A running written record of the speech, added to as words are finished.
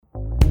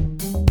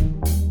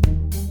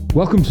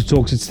Welcome to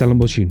Talks at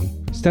Stellenbosch Uni,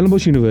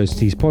 Stellenbosch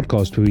University's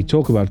podcast where we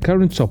talk about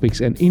current topics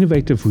and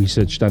innovative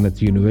research done at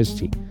the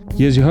university.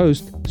 Here's your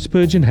host,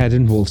 Spurgeon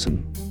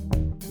Haddon-Wilson.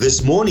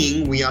 This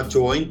morning, we are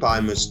joined by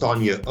Ms.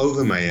 Tonia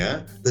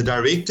Overmeyer, the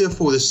Director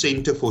for the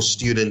Center for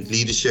Student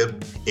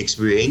Leadership,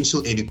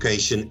 Experiential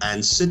Education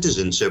and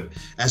Citizenship,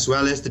 as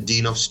well as the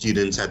Dean of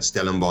Students at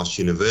Stellenbosch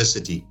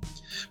University.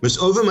 Ms.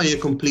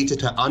 Overmeyer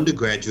completed her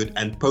undergraduate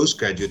and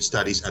postgraduate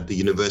studies at the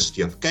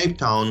University of Cape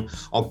Town,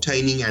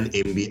 obtaining an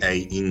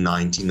MBA in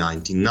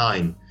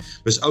 1999.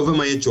 Ms.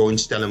 Overmeyer joined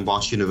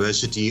Stellenbosch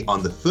University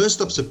on the 1st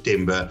of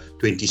September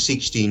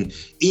 2016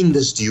 in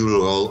this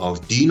dual role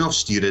of Dean of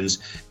Students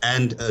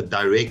and a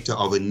Director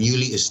of a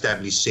newly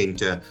established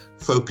center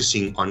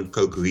focusing on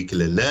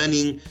co-curricular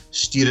learning,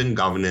 student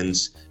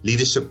governance,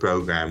 leadership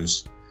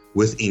programs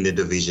within the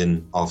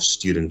Division of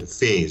Student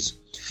Affairs.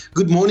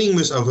 Good morning,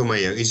 Ms.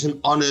 Overmeyer. It's an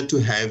honor to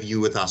have you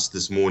with us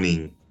this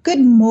morning. Good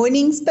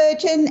morning,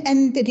 Spurgeon,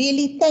 and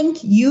really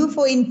thank you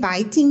for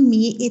inviting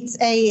me.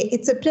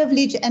 It's a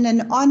privilege and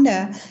an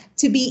honor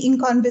to be in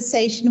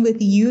conversation with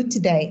you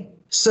today.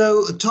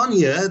 So,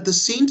 Tonia, the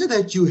center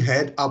that you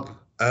head up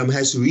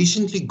has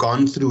recently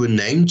gone through a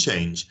name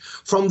change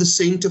from the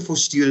Center for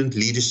Student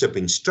Leadership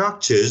and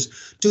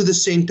Structures to the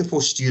Center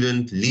for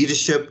Student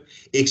Leadership,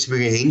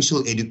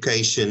 Experiential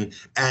Education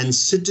and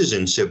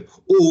Citizenship,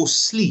 or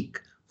SLEEC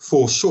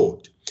for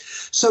short.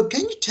 So can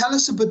you tell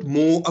us a bit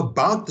more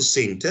about the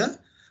Center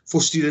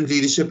for Student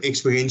Leadership,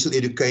 Experiential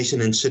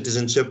Education and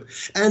Citizenship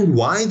and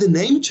why the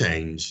name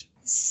change?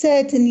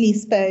 Certainly,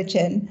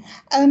 Spurgeon.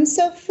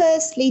 So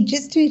firstly,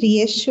 just to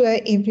reassure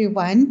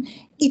everyone,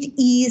 it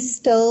is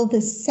still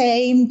the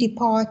same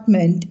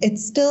department.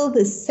 It's still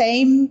the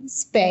same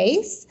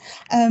space,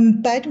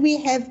 but we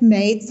have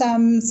made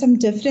some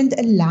different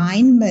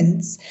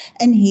alignments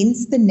and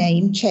hence the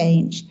name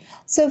change.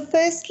 So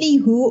firstly,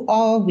 who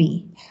are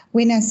we?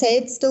 When I say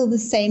it's still the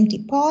same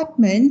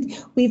department,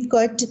 we've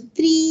got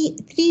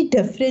three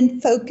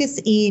different focus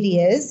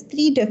areas,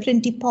 three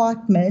different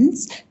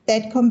departments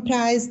that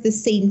comprise the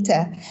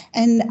center.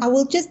 And I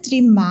will just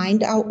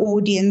remind our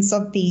audience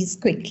of these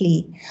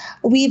quickly.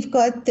 We've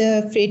got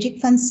the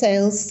Frederick van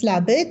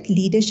Zyl-Slabbert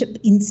Leadership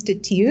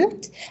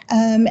Institute,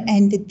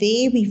 and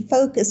there we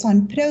focus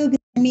on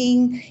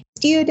programming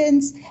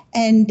students,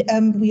 and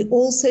we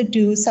also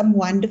do some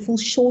wonderful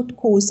short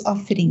course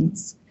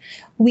offerings.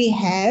 We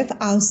have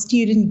our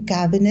student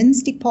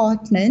governance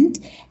department,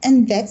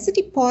 and that's the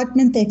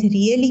department that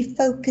really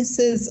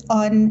focuses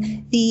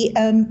on the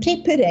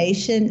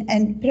preparation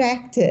and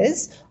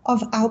practice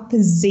of our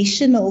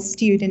positional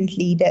student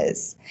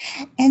leaders.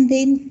 And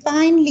then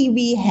finally,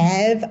 we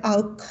have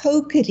our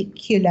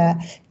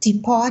co-curricular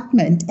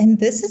department, and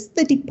this is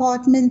the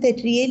department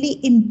that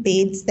really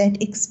embeds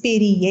that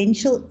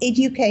experiential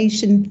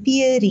education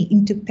theory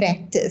into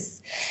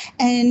practice.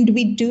 And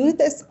we do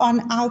this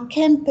on our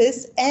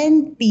campus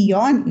and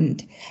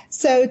beyond.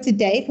 So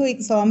today, for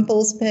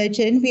example,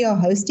 Spurgeon, we are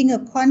hosting a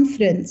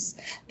conference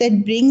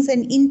that brings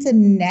an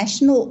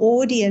international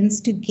audience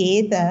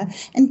together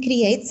and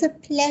creates a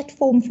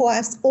platform for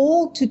us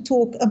all to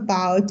talk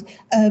about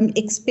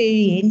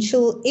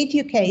experiential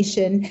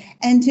education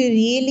and to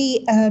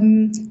really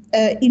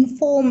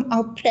inform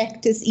our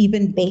practice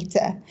even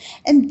better.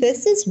 And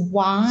this is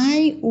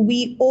why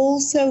we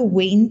also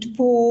went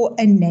for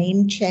a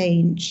name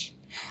change.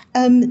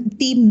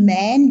 The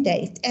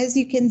mandate, as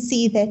you can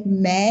see, that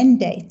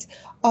mandate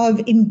of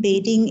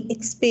embedding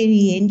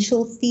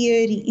experiential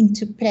theory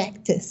into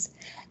practice,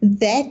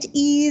 that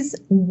is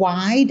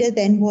wider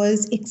than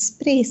was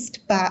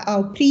expressed by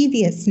our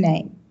previous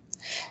name.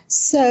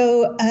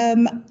 So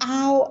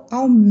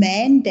our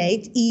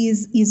mandate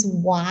is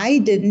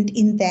widened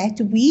in that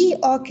we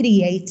are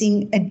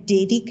creating a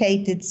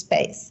dedicated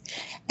space,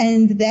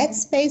 and that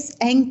space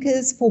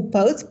anchors for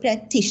both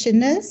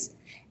practitioners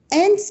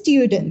and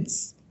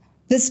students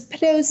this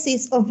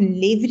process of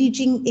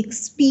leveraging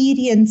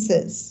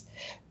experiences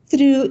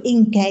through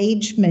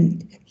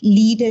engagement,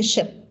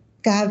 leadership,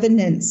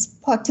 governance,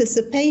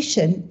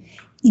 participation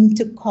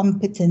into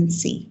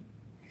competency.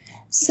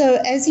 So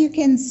as you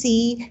can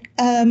see,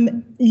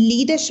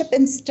 leadership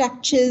and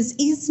structures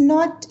is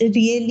not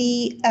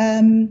really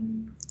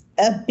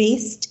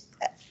best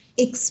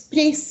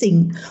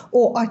expressing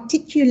or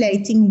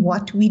articulating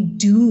what we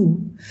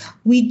do.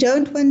 We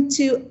don't want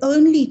to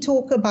only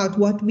talk about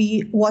what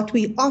we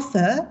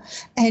offer,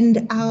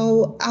 and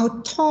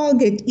our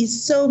target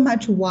is so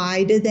much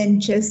wider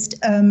than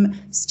just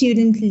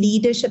student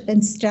leadership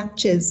and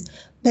structures,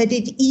 but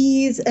it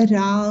is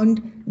around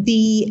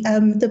the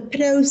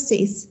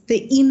process,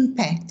 the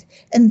impact,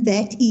 and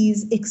that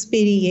is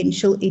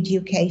experiential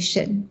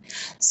education.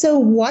 So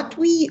what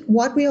we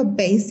are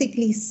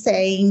basically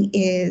saying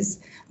is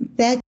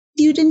that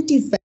student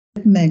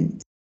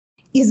development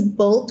is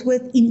built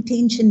with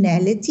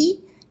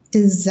intentionality,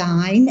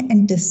 design,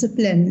 and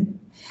discipline.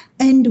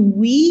 And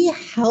we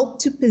help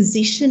to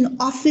position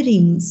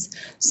offerings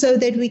so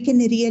that we can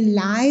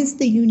realize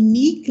the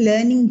unique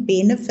learning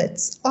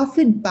benefits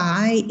offered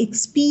by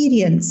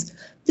experience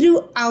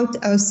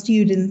throughout our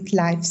student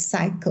life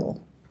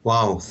cycle.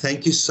 Wow,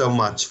 thank you so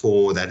much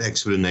for that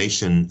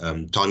explanation,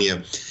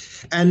 Tonia.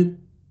 And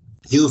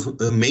you've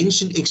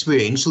mentioned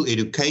experiential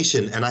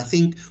education, and I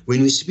think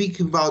when we speak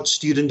about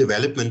student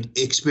development,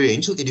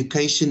 experiential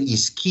education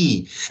is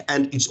key,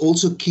 and it's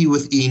also key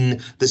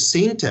within the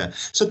center.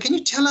 So can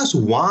you tell us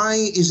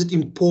why is it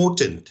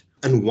important,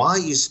 and why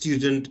is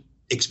student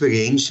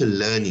experiential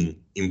learning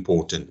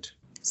important?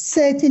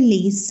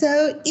 Certainly.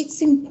 So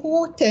it's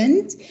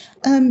important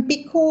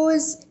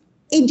because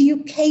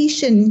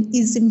education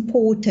is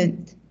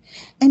important.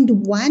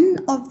 And one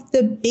of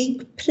the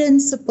big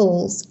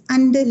principles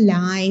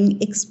underlying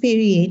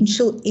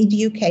experiential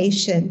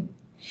education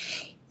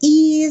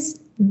is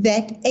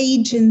that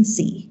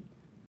agency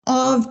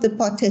of the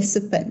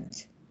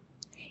participant.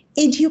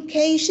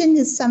 Education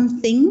is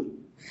something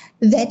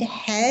that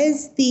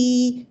has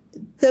the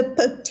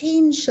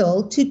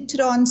potential to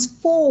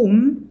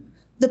transform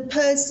the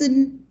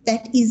person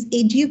that is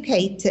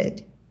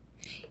educated.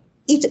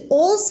 It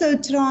also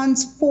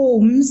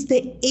transforms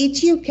the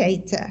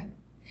educator,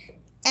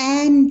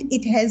 and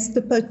it has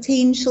the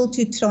potential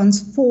to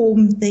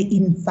transform the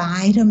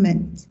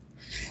environment.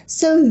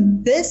 So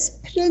this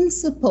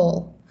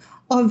principle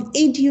of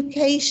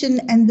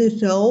education and the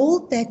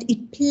role that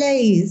it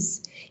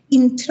plays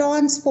in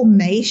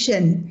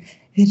transformation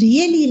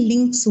really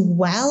links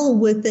well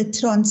with the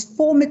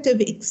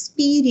transformative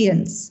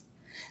experience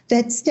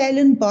that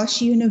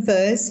Stellenbosch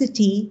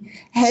University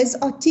has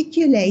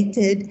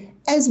articulated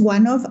as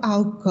one of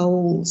our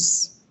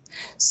goals.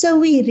 So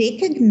we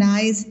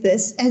recognize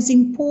this as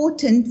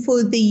important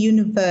for the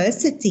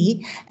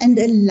university and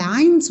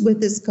aligns with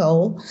this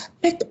goal,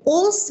 but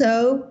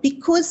also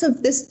because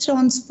of this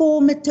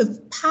transformative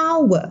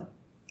power.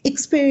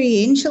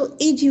 Experiential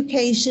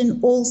education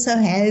also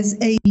has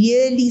a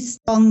really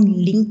strong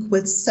link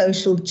with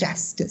social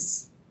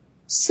justice.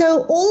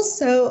 So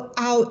also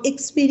our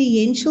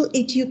experiential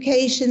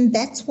education,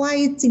 that's why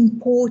it's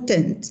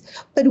important.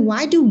 But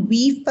why do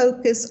we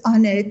focus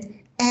on it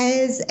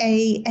as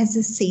a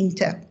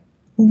center?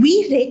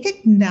 We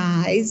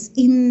recognize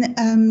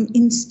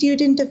in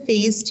student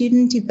affairs,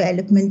 student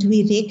development,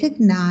 we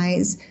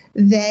recognize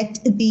that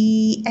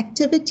the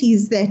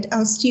activities that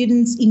our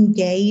students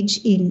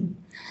engage in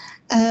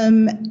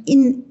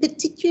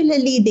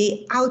particularly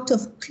the out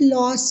of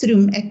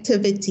classroom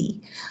activity,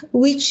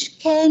 which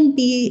can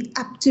be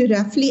up to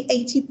roughly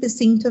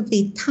 80% of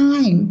their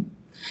time,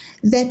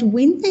 that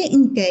when they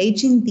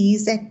engage in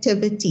these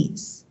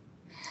activities,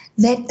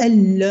 that a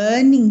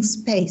learning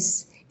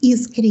space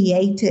is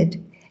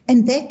created,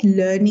 and that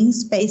learning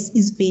space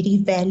is very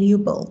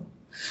valuable.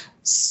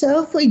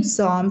 So, for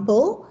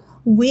example,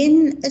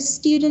 when a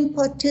student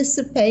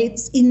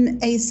participates in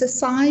a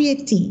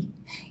society,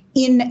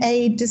 in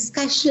a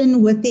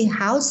discussion with the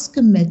house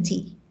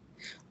committee,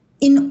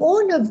 in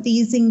all of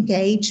these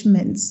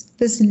engagements,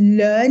 this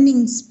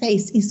learning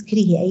space is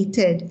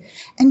created,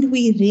 and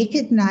we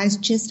recognize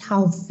just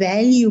how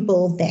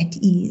valuable that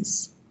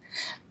is.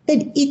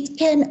 But it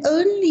can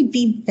only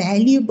be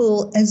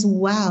valuable as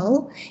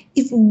well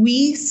if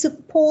we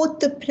support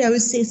the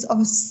process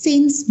of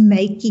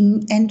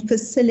sense-making and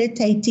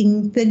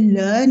facilitating the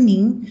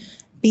learning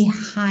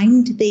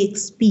behind the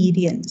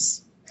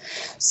experience.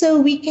 So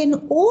we can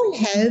all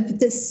have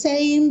the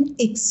same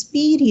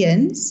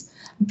experience,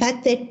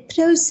 but that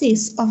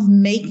process of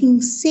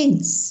making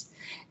sense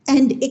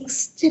and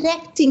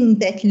extracting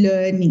that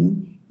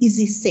learning is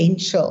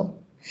essential.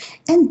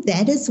 And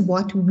that is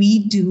what we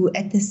do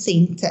at the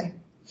center.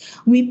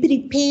 We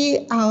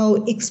prepare our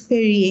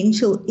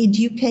experiential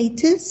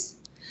educators.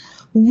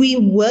 We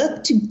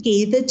work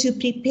together to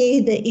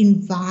prepare the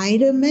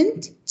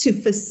environment to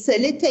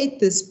facilitate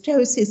this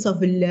process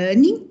of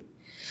learning.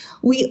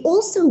 We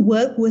also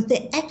work with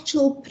the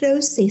actual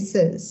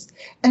processes,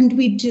 and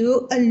we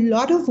do a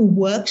lot of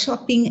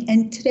workshopping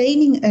and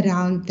training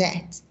around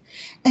that.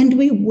 And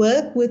we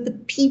work with the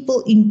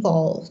people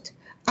involved,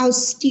 our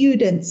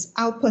students,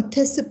 our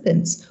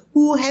participants,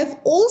 who have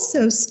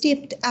also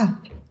stepped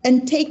up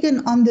and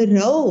taken on the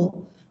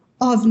role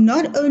of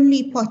not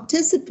only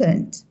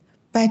participant,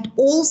 but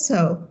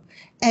also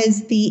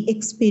as the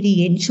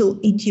experiential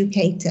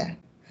educator.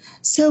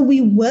 So we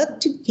work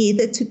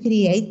together to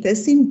create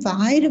this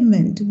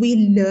environment where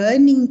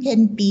learning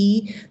can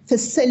be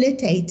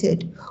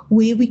facilitated,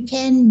 where we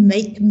can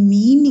make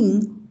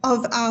meaning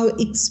of our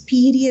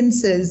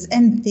experiences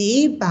and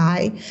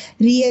thereby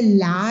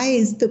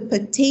realize the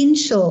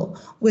potential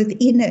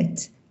within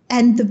it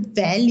and the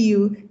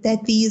value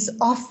that these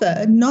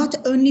offer, not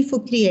only for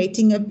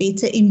creating a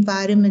better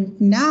environment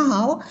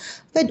now,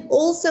 but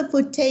also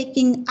for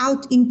taking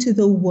out into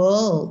the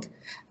world.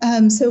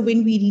 So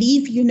when we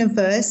leave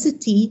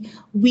university,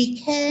 we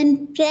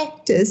can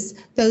practice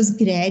those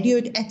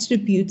graduate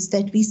attributes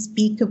that we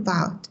speak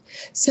about.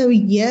 So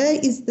here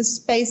is the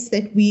space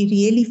that we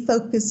really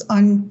focus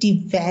on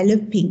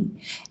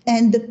developing,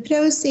 and the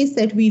process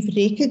that we've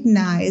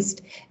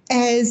recognized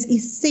as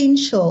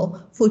essential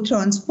for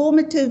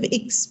transformative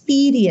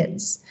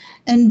experience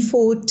and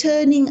for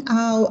turning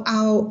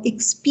our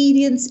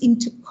experience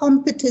into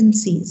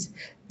competencies.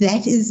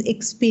 That is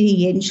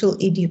experiential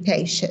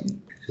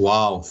education.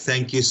 Wow,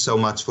 thank you so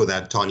much for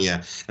that,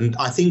 Tonia. And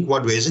I think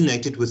what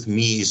resonated with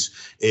me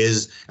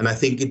is and I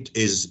think it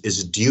is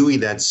Dewey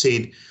that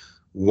said,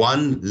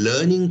 one,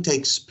 learning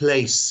takes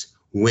place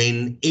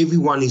when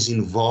everyone is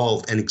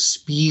involved and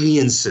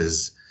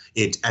experiences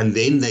it, and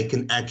then they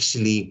can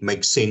actually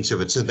make sense of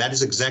it. So that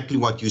is exactly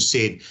what you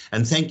said.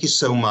 And thank you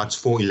so much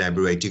for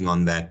elaborating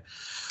on that.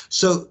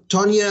 So,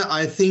 Tonia,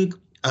 I think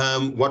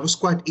what was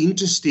quite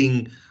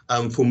interesting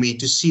for me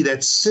to see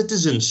that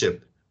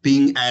citizenship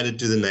being added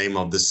to the name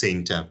of the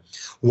center.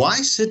 Why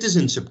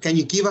citizenship? Can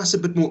you give us a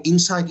bit more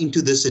insight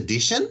into this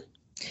addition?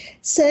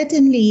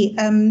 Certainly,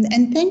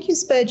 and thank you,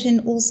 Spurgeon,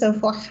 also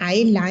for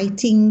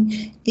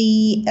highlighting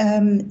the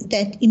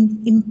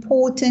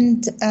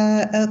important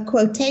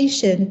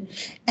quotation,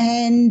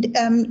 and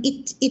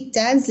it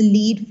does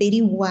lead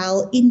very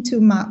well into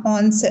my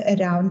answer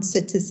around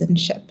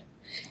citizenship,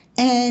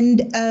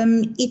 and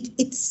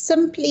it's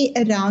simply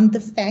around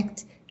the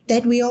fact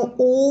that we are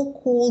all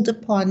called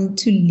upon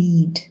to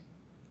lead.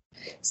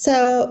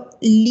 So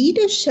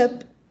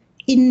leadership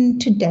in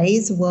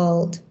today's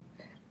world,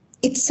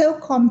 it's so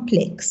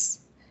complex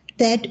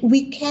that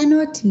we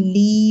cannot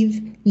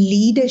leave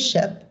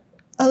leadership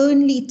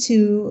only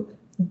to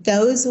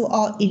those who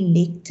are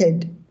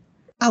elected,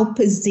 our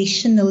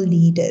positional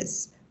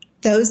leaders,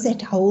 those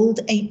that hold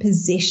a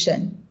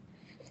position.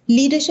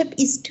 Leadership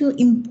is too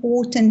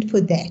important for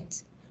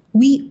that.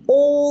 We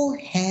all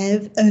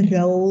have a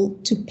role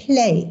to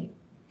play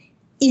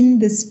in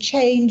this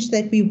change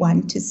that we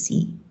want to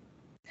see.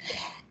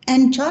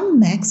 And John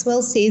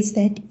Maxwell says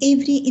that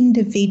every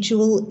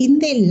individual in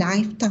their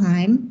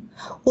lifetime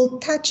will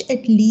touch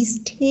at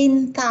least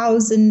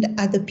 10,000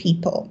 other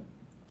people.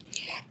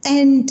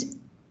 And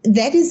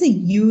that is a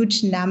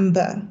huge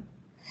number.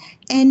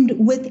 And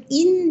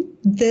within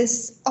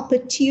this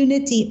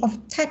opportunity of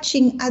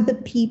touching other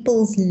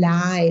people's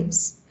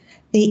lives,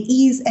 there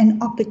is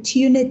an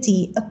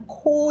opportunity, a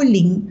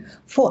calling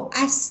for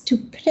us to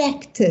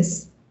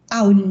practice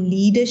our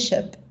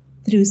leadership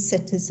through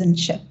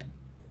citizenship.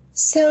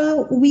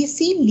 So we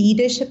see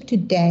leadership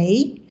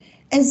today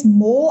as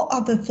more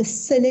of a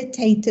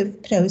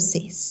facilitative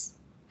process.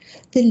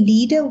 The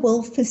leader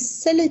will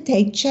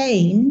facilitate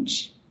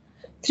change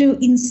through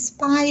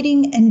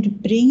inspiring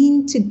and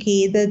bringing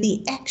together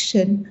the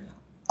action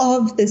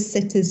of the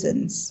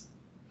citizens.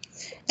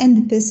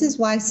 And this is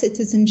why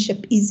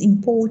citizenship is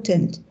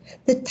important.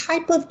 The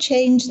type of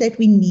change that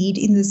we need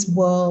in this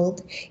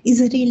world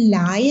is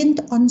reliant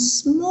on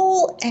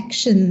small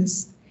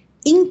actions,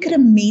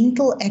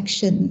 incremental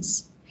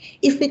actions.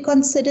 If we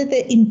consider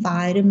the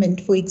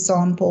environment, for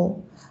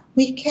example,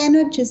 we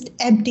cannot just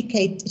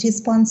abdicate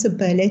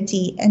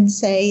responsibility and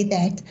say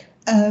that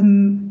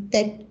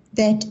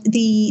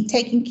the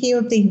taking care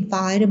of the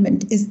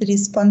environment is the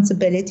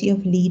responsibility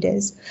of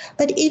leaders.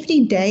 But every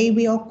day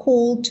we are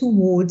called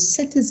towards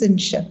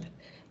citizenship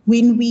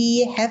when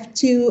we have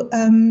to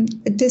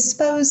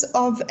dispose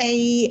of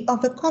a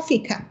coffee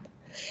cup,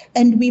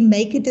 and we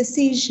make a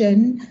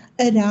decision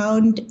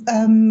around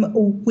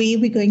where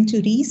we're going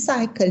to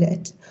recycle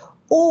it,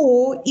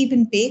 or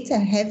even better,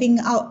 having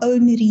our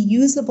own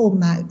reusable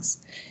mugs.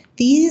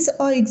 These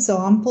are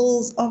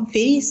examples of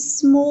very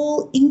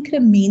small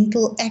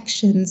incremental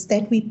actions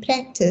that we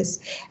practice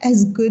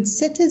as good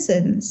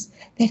citizens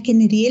that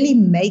can really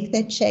make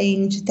that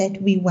change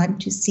that we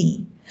want to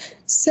see.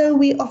 So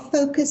we are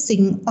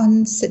focusing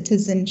on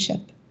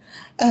citizenship.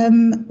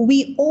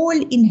 We all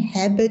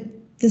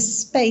inhabit the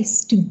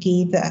space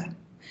together.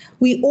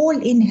 We all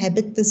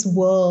inhabit this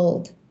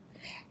world.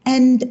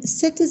 And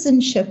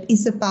citizenship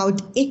is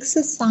about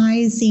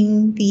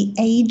exercising the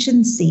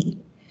agency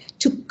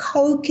to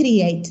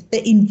co-create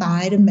the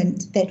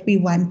environment that we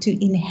want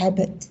to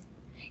inhabit.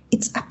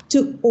 It's up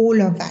to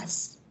all of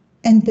us.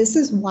 And this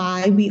is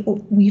why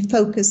we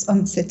focus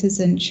on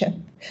citizenship,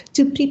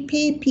 to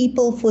prepare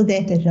people for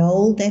that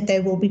role that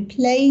they will be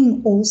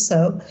playing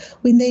also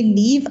when they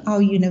leave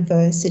our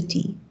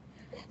university.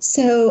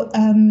 So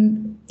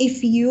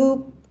if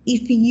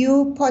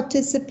you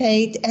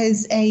participate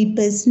as a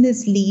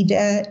business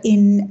leader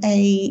in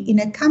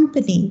a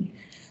company,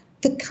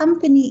 the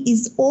company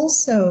is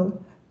also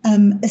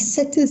a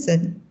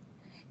citizen.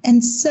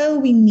 And so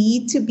we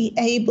need to be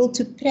able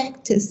to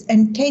practice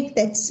and take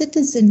that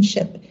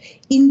citizenship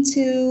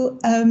into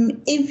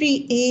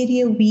every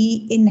area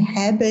we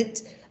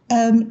inhabit,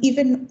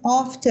 even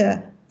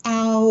after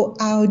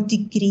our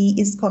degree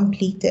is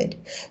completed.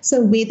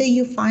 So whether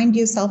you find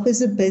yourself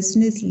as a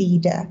business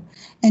leader,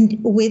 and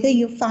whether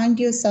you find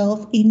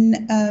yourself in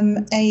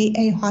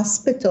a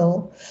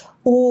hospital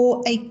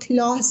or a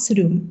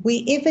classroom,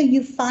 wherever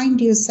you find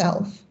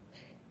yourself,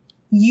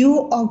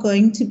 you are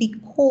going to be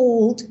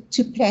called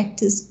to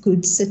practice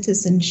good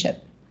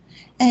citizenship.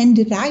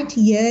 And right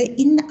here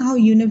in our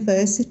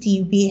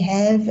university, we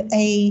have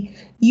a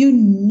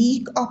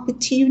unique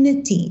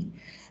opportunity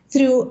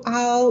through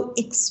our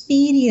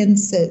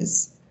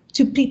experiences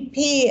to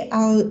prepare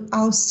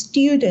our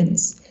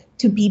students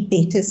to be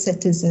better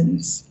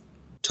citizens.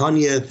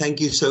 Tonia, thank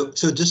you. So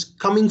just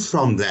coming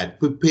from that,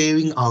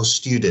 preparing our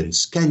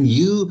students, can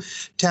you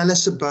tell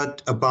us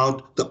about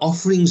the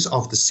offerings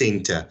of the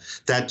center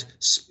that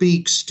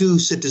speaks to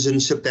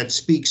citizenship, that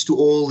speaks to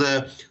all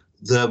the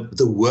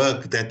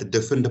work that the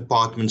different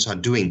departments are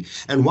doing?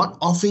 And what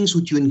offerings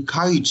would you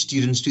encourage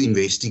students to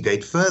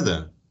investigate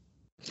further?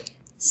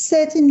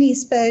 Certainly,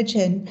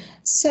 Spurgeon.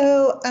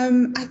 So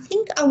I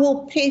think I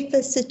will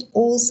preface it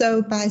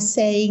also by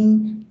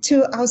saying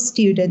to our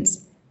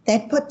students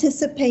that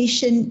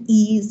participation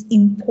is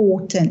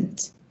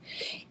important.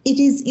 It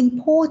is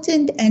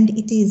important and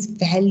it is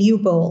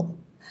valuable.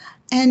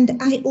 And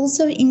I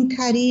also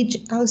encourage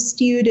our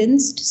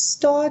students to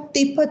start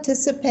their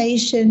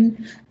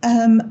participation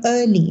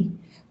early.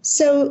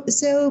 So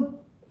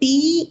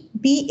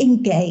be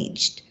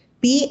engaged.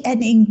 Be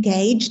an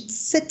engaged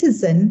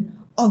citizen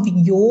of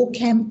your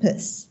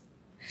campus.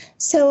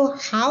 So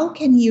how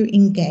can you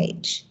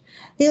engage?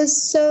 There are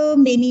so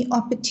many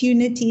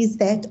opportunities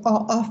that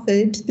are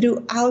offered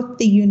throughout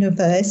the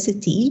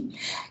university,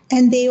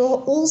 and there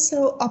are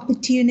also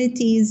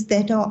opportunities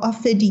that are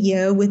offered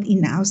here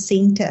within our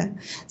center.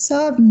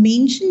 So I've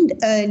mentioned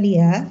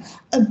earlier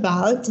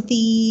about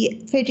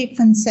the Frederick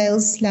van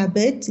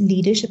Zyl-Slabbert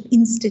Leadership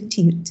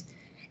Institute,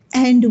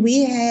 and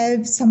we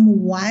have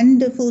some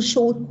wonderful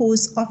short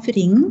course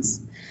offerings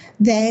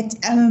that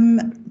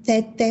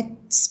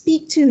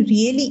speak to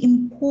really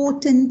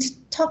important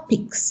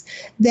topics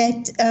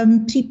that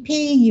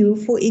prepare you.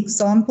 For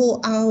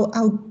example,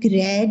 our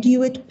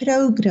graduate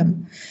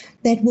program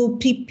that will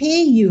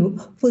prepare you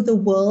for the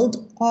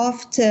world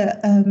after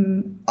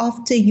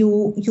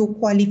your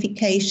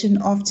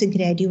qualification, after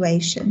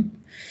graduation.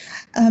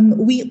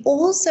 We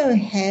also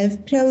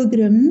have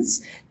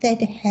programs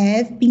that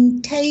have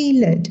been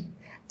tailored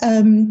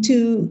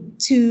to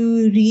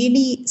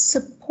really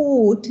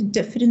support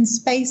different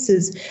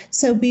spaces.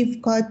 So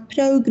we've got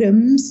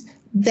programs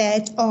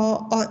that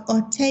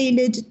are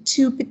tailored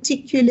to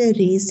particular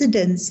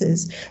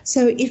residences.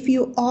 So if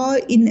you are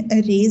in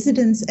a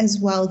residence as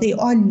well, there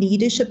are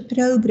leadership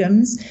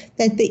programs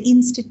that the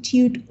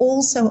Institute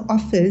also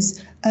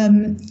offers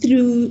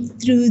through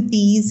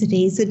these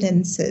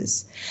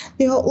residences.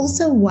 There are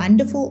also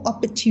wonderful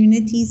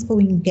opportunities for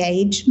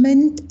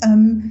engagement,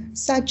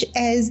 such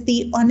as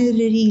the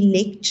honorary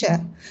lecture.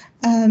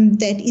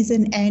 That is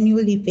an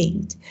annual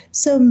event.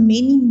 So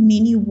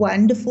many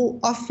wonderful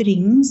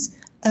offerings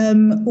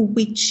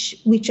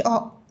which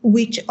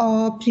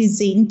are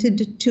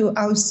presented to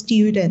our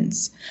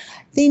students.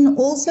 Then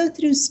also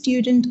through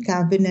student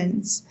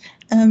governance,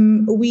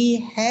 we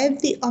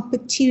have the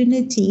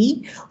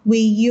opportunity where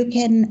you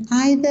can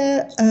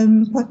either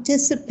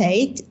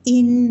participate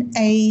in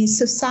a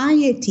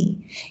society,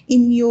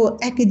 in your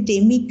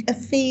academic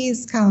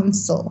affairs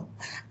council.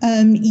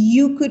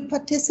 You could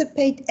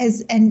participate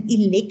as an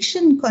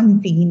election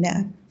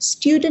convener,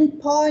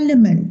 student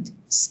parliament,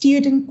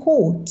 student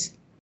court.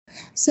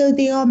 So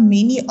there are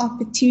many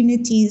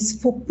opportunities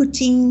for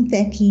putting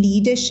that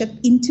leadership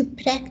into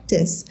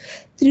practice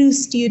through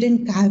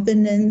student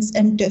governance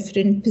and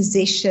different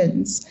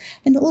positions,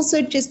 and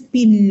also just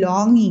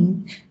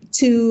belonging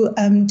to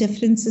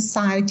different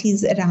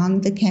societies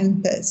around the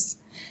campus.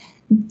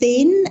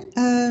 Then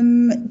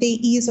there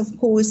is, of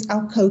course,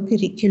 our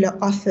co-curricular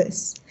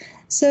office.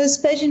 So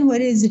Spurgeon,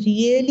 what is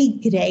really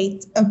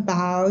great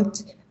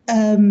about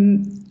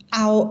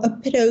our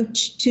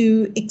approach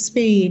to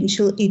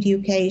experiential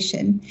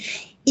education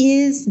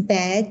is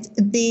that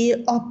there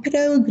are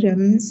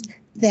programs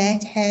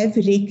that have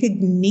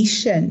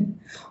recognition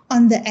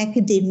on the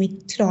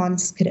academic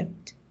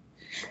transcript.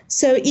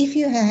 So if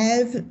you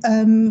have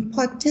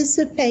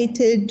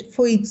participated,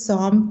 for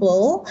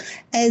example,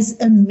 as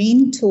a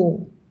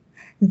mentor,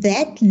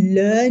 that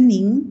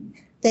learning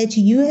that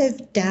you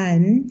have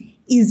done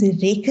is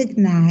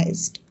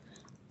recognized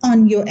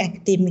on your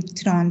academic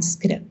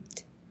transcript.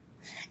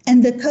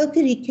 And the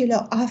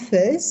co-curricular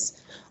office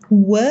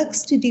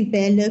works to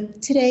develop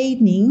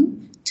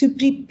training to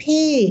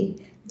prepare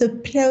the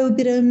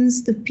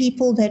programs, the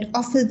people that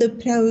offer the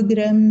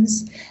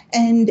programs,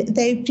 and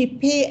they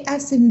prepare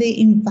us in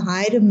the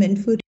environment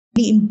for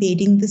really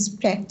embedding this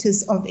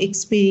practice of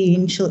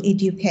experiential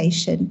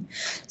education.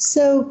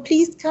 So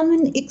please come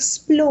and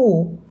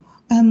explore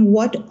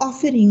what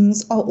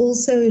offerings are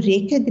also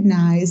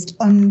recognized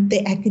on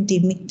the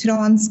academic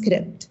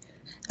transcript.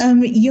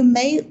 You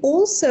may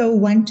also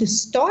want to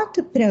start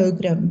a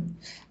program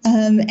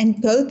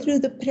and go through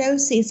the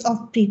process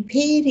of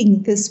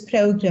preparing this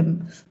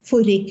program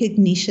for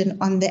recognition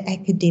on the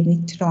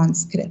academic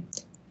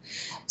transcript.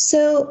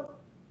 So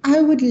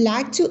I would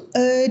like to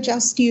urge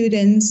our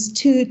students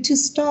to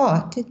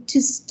start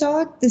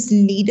this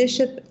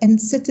leadership and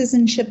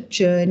citizenship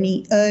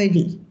journey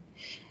early.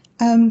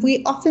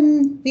 We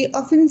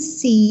often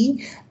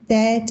see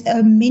that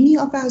many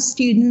of our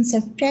students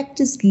have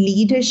practiced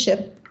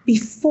leadership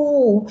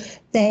before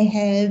they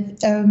have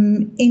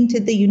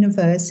entered the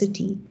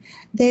university.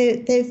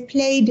 They've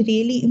played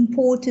really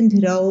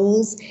important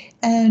roles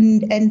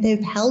and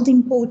they've held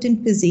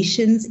important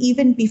positions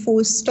even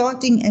before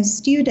starting as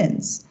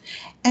students.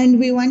 And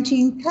we want to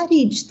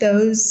encourage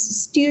those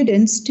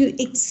students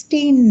to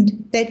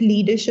extend that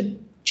leadership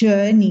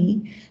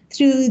journey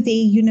through their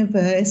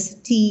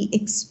university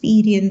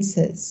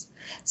experiences.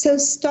 So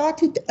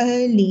start it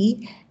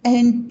early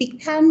and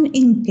become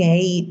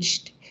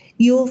engaged.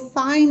 You'll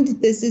find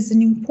this is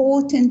an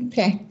important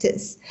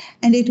practice,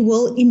 and it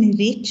will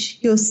enrich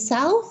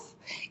yourself.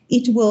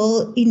 It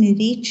will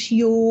enrich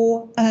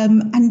your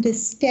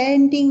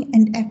understanding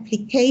and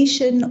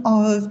application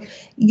of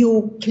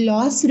your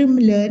classroom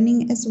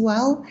learning as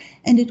well.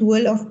 And it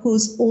will, of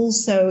course,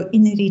 also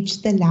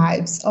enrich the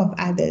lives of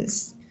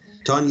others.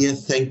 Tonia,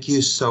 thank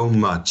you so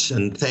much.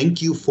 And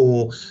thank you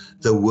for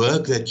the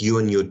work that you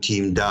and your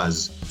team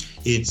does.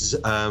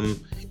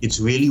 It's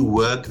really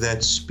work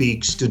that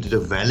speaks to the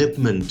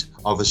development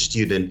of a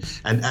student.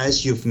 And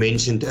as you've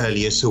mentioned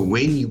earlier, so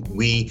when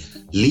we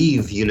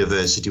leave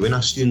university, when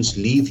our students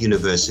leave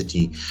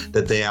university,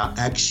 that they are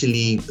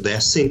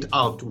sent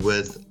out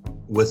with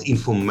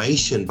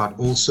information, but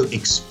also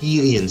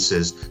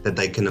experiences that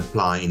they can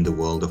apply in the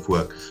world of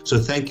work. So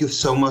thank you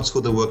so much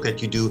for the work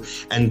that you do,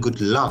 and good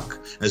luck,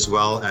 as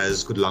well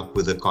as good luck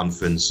with the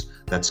conference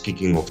that's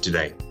kicking off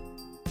today.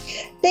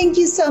 Thank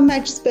you so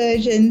much,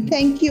 Spurgeon.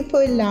 Thank you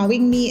for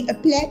allowing me a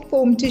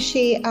platform to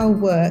share our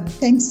work.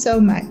 Thanks so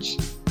much.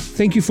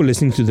 Thank you for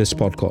listening to this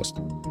podcast.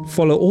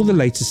 Follow all the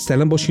latest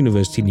Stellenbosch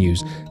University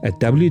news at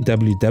www.sun.ac.za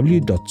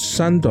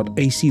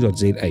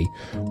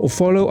or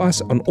follow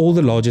us on all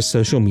the largest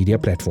social media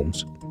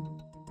platforms.